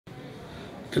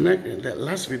The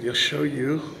last video show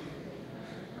you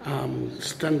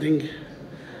standing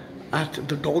at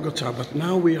the Golgotha, but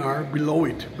now we are below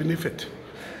it, beneath it.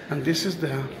 And this is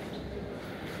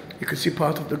you can see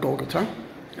part of the Golgotha.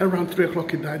 Around 3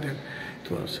 o'clock he died, and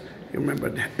it was, you remember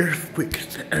the earthquake,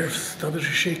 the earth started to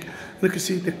shake. And you can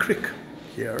see the creek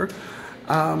here.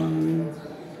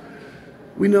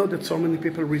 We know that so many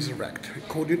people resurrect.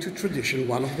 According to tradition,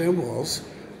 one of them was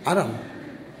Adam.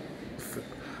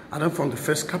 Adam from the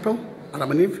first couple,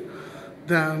 Adam and Eve.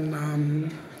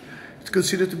 Then it's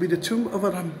considered to be the tomb of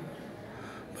Adam.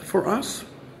 But for us,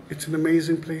 it's an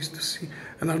amazing place to see,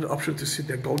 another option to see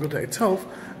the Golgotha itself.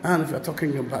 And if we're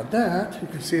talking about that, you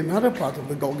can see another part of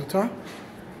the Golgotha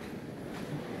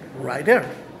right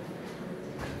there.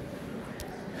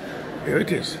 Here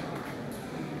it is.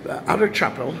 The other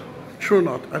chapel, true or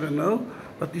not, I don't know,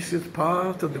 but this is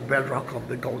part of the bedrock of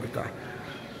the Golgotha.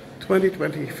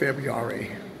 2020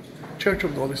 February. Church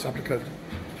of the Holy Sepulchre,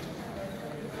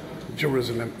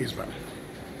 Jerusalem, Israel.